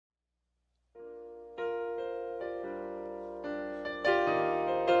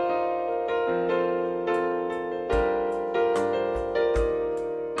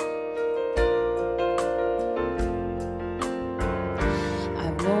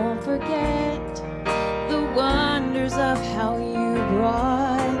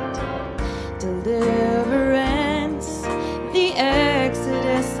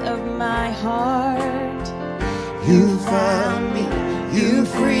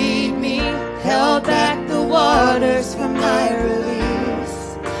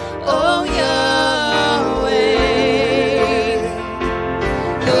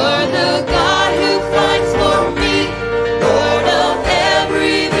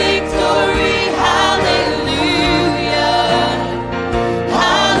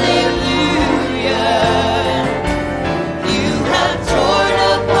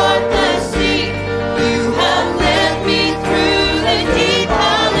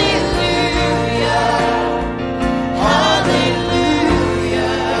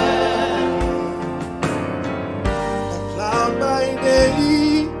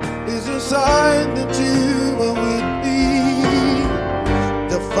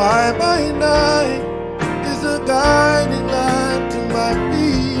Fire by night is a guiding light to my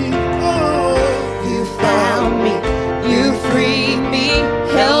feet. Oh, you found me, you freed me,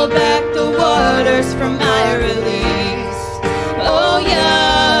 held back the waters from my release. Oh,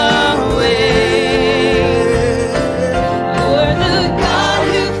 Yahweh, you're the God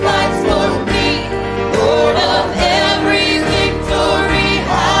who fights for me, Lord of every victory.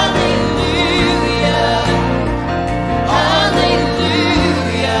 Hallelujah, hallelujah.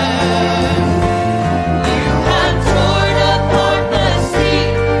 You have torn apart the sea,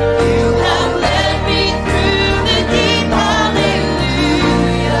 you have led me through the deep.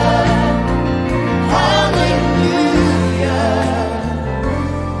 Hallelujah, hallelujah.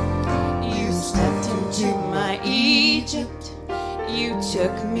 You stepped into my Egypt, you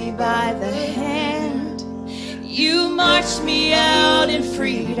took me by the hand, you marched me out in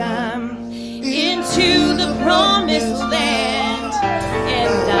freedom into the promised land,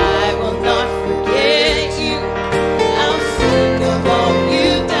 and I will not forget you. I'll sing of all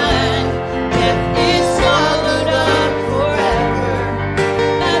you've done. Death is swallowed up forever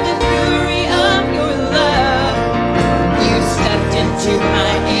by the fury of your love. You stepped into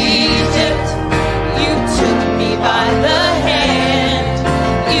my Egypt, you took me by the hand,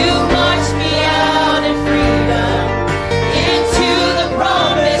 you marched me out in freedom into the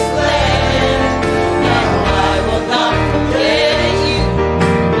promised land, and I will not forget you.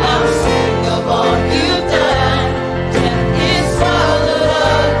 I'll sing of all you've done. Death is swallowed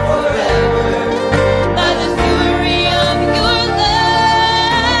up forever by the fury of your love.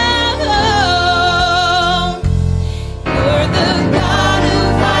 You're the God who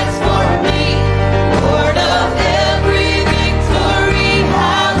fights for me, Lord of every victory.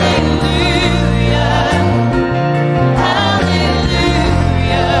 Hallelujah, hallelujah.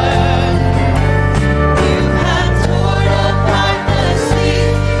 You have torn apart the sea,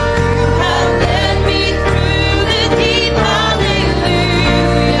 you have led me through the deep. Hallelujah,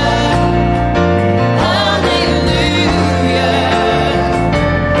 hallelujah.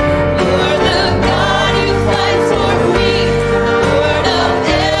 You're the God who fights for me, Lord of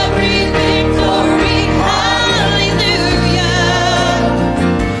every victory. Hallelujah,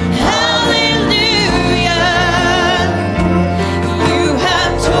 hallelujah. You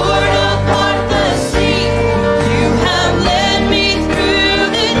have torn apart the sea, you have led me through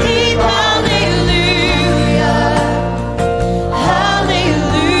the deep. Hallelujah,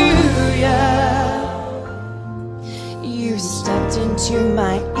 hallelujah. You stepped into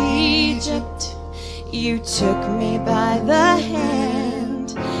my Egypt, you took me by the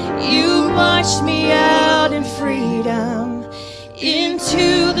hand, you marched me out in freedom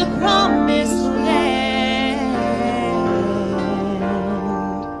into the promised land.